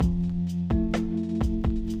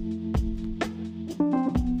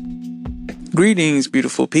Greetings,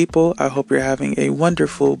 beautiful people. I hope you're having a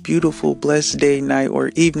wonderful, beautiful, blessed day, night, or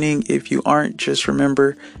evening. If you aren't, just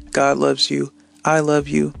remember, God loves you. I love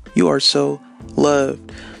you. You are so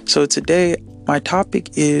loved. So today, my topic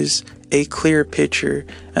is a clear picture.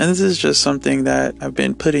 And this is just something that I've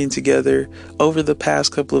been putting together over the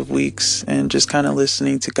past couple of weeks and just kind of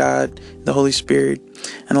listening to God, the Holy Spirit,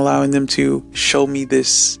 and allowing them to show me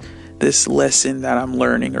this lesson that I'm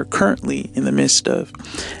learning or currently in the midst of.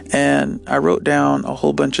 And I wrote down a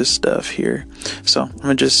whole bunch of stuff here. So I'm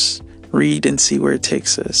going to just read and see where it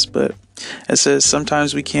takes us. But it says,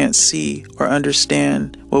 sometimes we can't see or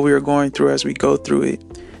understand what we are going through as we go through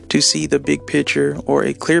it. To see the big picture or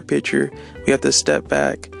a clear picture, we have to step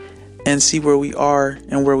back and see where we are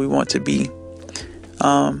and where we want to be.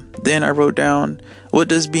 Then I wrote down, what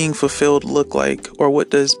does being fulfilled look like, or what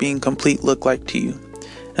does being complete look like to you?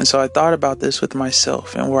 And so I thought about this with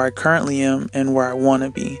myself and where I currently am and where I want to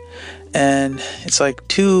be. And it's like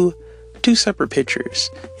two separate pictures,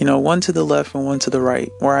 one to the left and one to the right.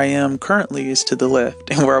 Where I am currently is to the left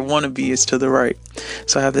and where I want to be is to the right.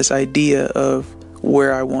 So I have this idea of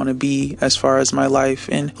where I want to be as far as my life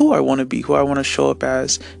and who I want to be, who I want to show up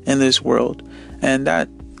as in this world. And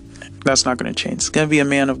that's not going to change. It's going to be a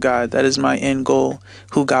man of God. That is my end goal,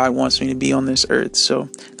 who God wants me to be on this earth. So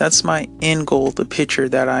that's my end goal, the picture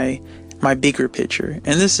my bigger picture.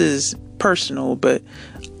 And this is personal, but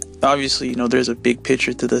obviously, there's a big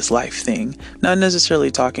picture to this life thing. Not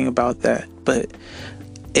necessarily talking about that, but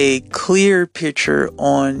a clear picture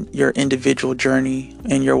on your individual journey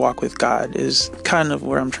and your walk with God is kind of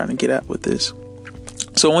where I'm trying to get at with this.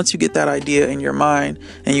 So once you get that idea in your mind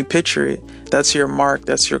and you picture it, that's your mark,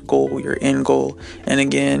 that's your goal, your end goal. And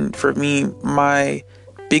again, for me, my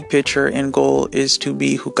big picture end goal is to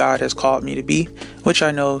be who God has called me to be, which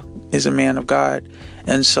I know is a man of God.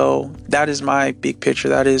 And so that is my big picture.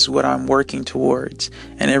 That is what I'm working towards.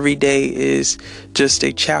 And every day is just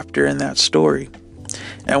a chapter in that story.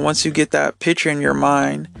 And once you get that picture in your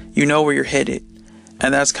mind, you know where you're headed.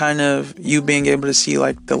 And that's kind of you being able to see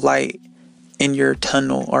like the light in your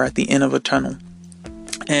tunnel or at the end of a tunnel.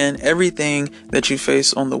 And everything that you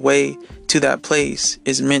face on the way to that place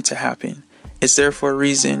is meant to happen. It's there for a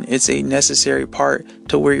reason. It's a necessary part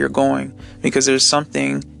to where you're going, because there's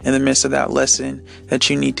something in the midst of that lesson that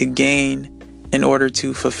you need to gain in order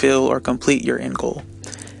to fulfill or complete your end goal.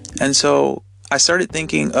 And so I started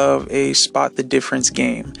thinking of a spot the difference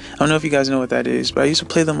game. I don't know if you guys know what that is, but I used to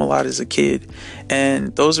play them a lot as a kid.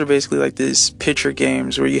 And those are basically like these picture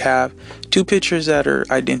games where you have two pictures that are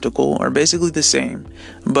identical or basically the same.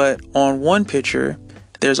 But on one picture,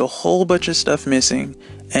 there's a whole bunch of stuff missing.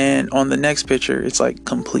 And on the next picture, it's like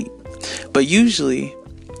complete. But usually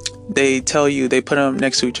they put them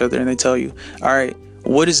next to each other and they tell you, all right,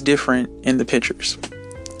 what is different in the pictures?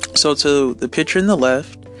 So to the picture in the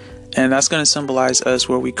left, and that's going to symbolize us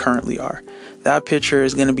where we currently are. That picture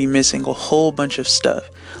is going to be missing a whole bunch of stuff,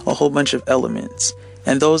 a whole bunch of elements.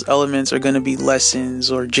 And those elements are going to be lessons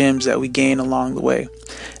or gems that we gain along the way.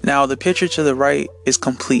 Now, the picture to the right is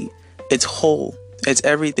complete. It's whole. It's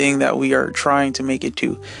everything that we are trying to make it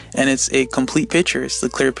to. And it's a complete picture. It's the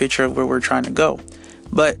clear picture of where we're trying to go.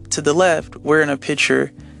 But to the left, we're in a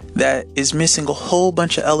picture that is missing a whole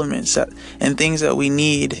bunch of elements and things that we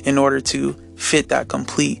need in order to fit that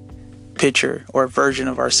complete picture or version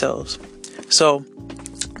of ourselves. So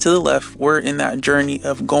to the left, we're in that journey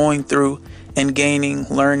of going through and gaining,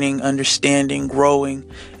 learning, understanding, growing,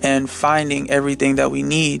 and finding everything that we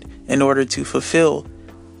need in order to fulfill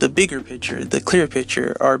the bigger picture, the clear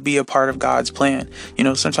picture, or be a part of God's plan.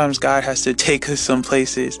 Sometimes God has to take us some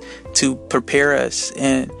places to prepare us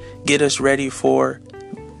and get us ready for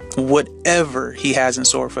whatever He has in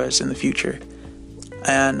store for us in the future.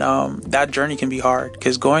 And that journey can be hard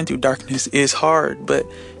because going through darkness is hard, but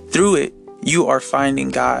through it, you are finding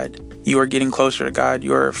God. You are getting closer to God.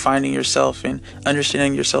 You are finding yourself and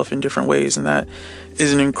understanding yourself in different ways. And that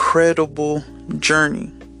is an incredible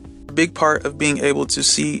journey. A big part of being able to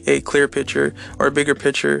see a clear picture or a bigger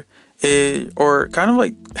picture or kind of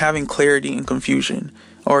like having clarity and confusion.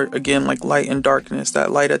 Or again, like light and darkness,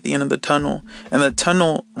 that light at the end of the tunnel. And the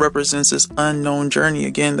tunnel represents this unknown journey,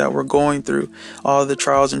 again, that we're going through. All the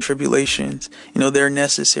trials and tribulations, they're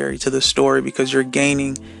necessary to the story because you're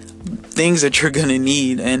gaining things that you're going to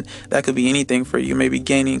need. And that could be anything for you, maybe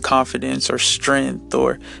gaining confidence or strength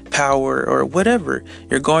or power or whatever.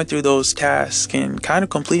 You're going through those tasks and kind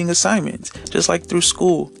of completing assignments, just like through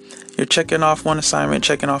school. You're checking off one assignment,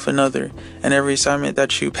 checking off another. And every assignment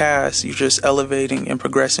that you pass, you're just elevating and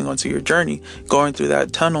progressing onto your journey, going through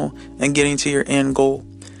that tunnel and getting to your end goal.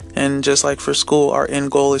 And just like for school, our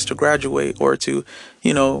end goal is to graduate or to,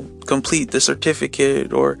 complete the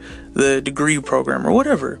certificate or the degree program or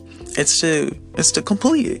whatever. It's to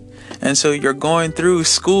complete it. And so you're going through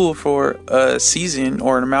school for a season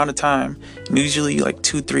or an amount of time, usually like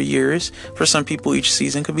 2-3 years. For some people, each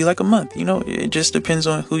season could be like a month. It just depends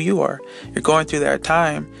on who you are. You're going through that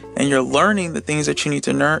time and you're learning the things that you need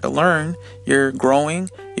to learn. You're growing,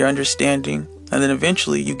 you're understanding. And then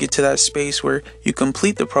eventually you get to that space where you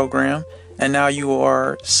complete the program. And now you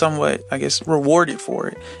are somewhat, rewarded for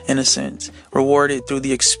it, in a sense. Rewarded through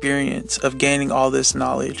the experience of gaining all this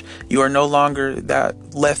knowledge. You are no longer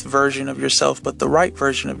that left version of yourself, but the right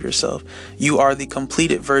version of yourself. You are the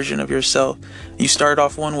completed version of yourself. You started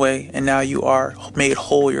off one way, and now you are made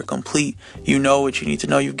whole. You're complete. You know what you need to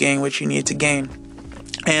know. You've gained what you need to gain.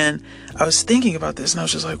 And I was thinking about this, and I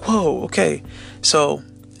was just like, whoa, okay. So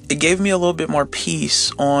it gave me a little bit more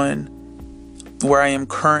peace on where I am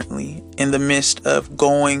currently in the midst of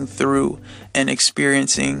going through and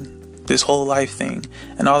experiencing this whole life thing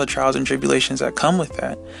and all the trials and tribulations that come with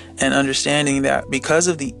that, and understanding that because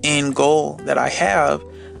of the end goal that I have,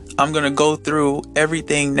 I'm going to go through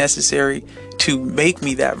everything necessary to make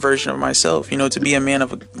me that version of myself. To be a man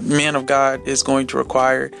of God is going to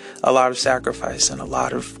require a lot of sacrifice and a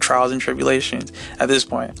lot of trials and tribulations. At this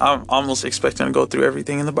point, I'm almost expecting to go through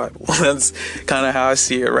everything in the Bible. That's kind of how I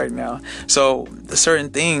see it right now. So certain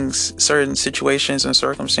things, certain situations and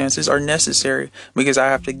circumstances are necessary because I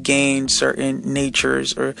have to gain certain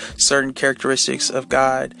natures or certain characteristics of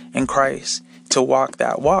God and Christ to walk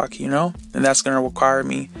that walk, and that's going to require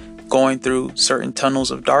me going through certain tunnels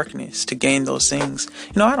of darkness to gain those things.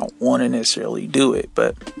 I don't want to necessarily do it,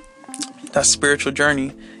 but that spiritual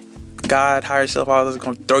journey, God higher self is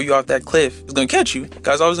going to throw you off that cliff. He's going to catch you.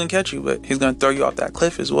 God's always going to catch you, but he's going to throw you off that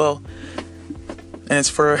cliff as well. And it's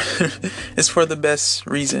for it's for the best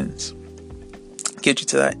reasons. Get you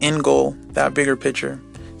to that end goal, that bigger picture,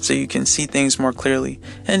 so you can see things more clearly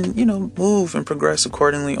and, move and progress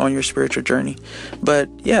accordingly on your spiritual journey. But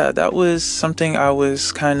yeah, that was something I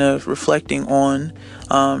was kind of reflecting on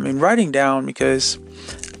and writing down because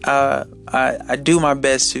I do my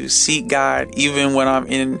best to seek God even when I'm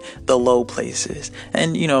in the low places.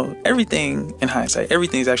 And, everything in hindsight,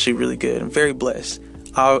 everything's actually really good. I'm very blessed.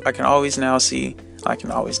 I can always now see.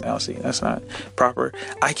 That's not proper.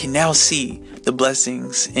 I can now see the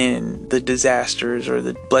blessings in the disasters, or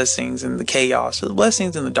the blessings in the chaos, or the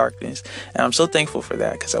blessings in the darkness. And I'm so thankful for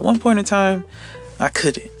that, because at one point in time, I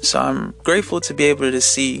couldn't. So I'm grateful to be able to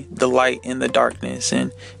see the light in the darkness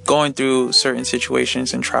and going through certain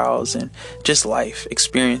situations and trials and just life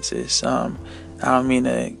experiences. I don't mean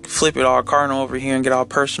to flip it all cardinal over here and get all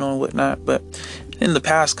personal and whatnot, but in the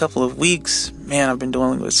past couple of weeks, man, I've been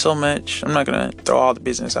dealing with so much. I'm not going to throw all the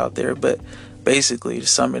business out there, but basically, to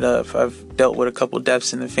sum it up, I've dealt with a couple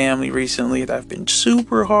deaths in the family recently that have been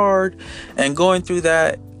super hard. And going through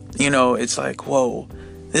that, it's like, whoa,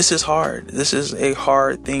 this is hard. This is a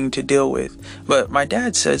hard thing to deal with. But my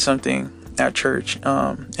dad said something at church,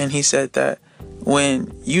 and he said that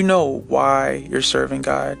when you know why you're serving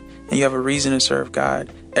God and you have a reason to serve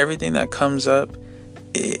God, everything that comes up,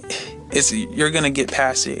 you're going to get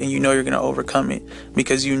past it, and you're going to overcome it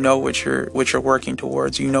because you know what you're working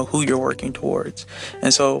towards. You know who you're working towards.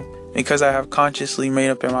 And so because I have consciously made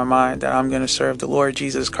up in my mind that I'm going to serve the Lord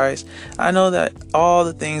Jesus Christ, I know that all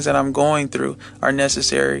the things that I'm going through are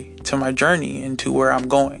necessary to my journey and to where I'm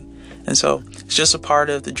going. And so it's just a part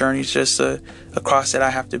of the journey. It's just a cross that I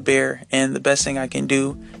have to bear. And the best thing I can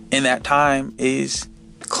do in that time is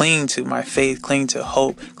cling to my faith, cling to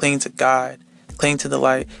hope, cling to God, cling to the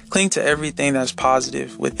light, cling to everything that's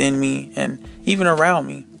positive within me and even around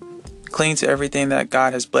me. Cling to everything that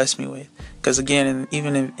God has blessed me with. Because again,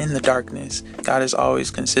 even in the darkness, God is always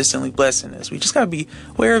consistently blessing us. We just got to be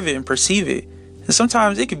aware of it and perceive it. And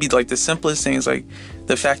sometimes it could be like the simplest things, like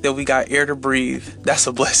the fact that we got air to breathe. That's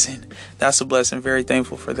a blessing. That's a blessing. Very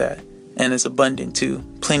thankful for that. And it's abundant too.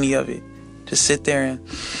 Plenty of it. Just sit there and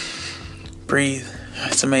breathe.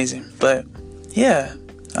 It's amazing. But yeah,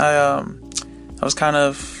 that's kind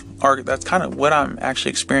of what I'm actually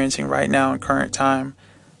experiencing right now in current time.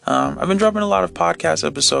 I've been dropping a lot of podcast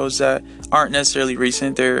episodes that aren't necessarily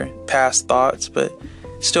recent. They're past thoughts, but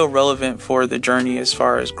still relevant for the journey as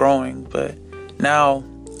far as growing. But now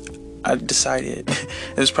I decided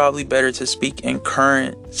it was probably better to speak in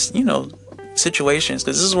current, situations,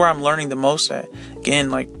 because this is where I'm learning the most at. Again,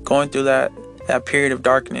 like going through that period of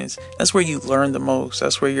darkness, that's where you learn the most.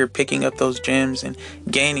 That's where you're picking up those gems and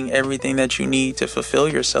gaining everything that you need to fulfill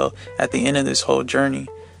yourself at the end of this whole journey.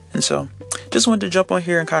 And so just wanted to jump on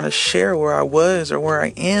here and kind of share where I was or where I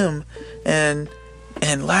am and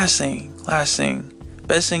And last thing,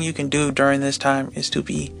 best thing you can do during this time is to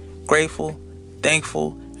be grateful,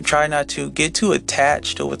 thankful, and try not to get too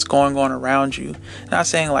attached to what's going on around you. Not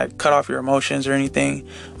saying like cut off your emotions or anything,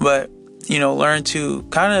 but learn to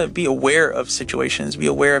kind of be aware of situations, be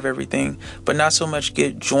aware of everything, but not so much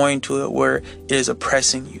get joined to it where it is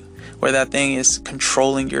oppressing you, where that thing is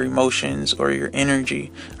controlling your emotions or your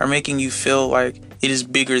energy or making you feel like it is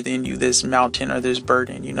bigger than you, this mountain or this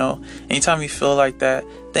burden. Anytime you feel like that,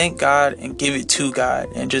 thank God and give it to God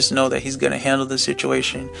and just know that he's going to handle the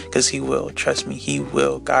situation, because he will. Trust me, he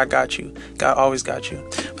will. God got you. God always got you.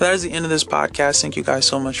 But that is the end of this podcast. Thank you guys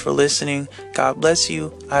so much for listening. God bless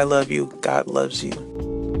you. I love you. God loves you.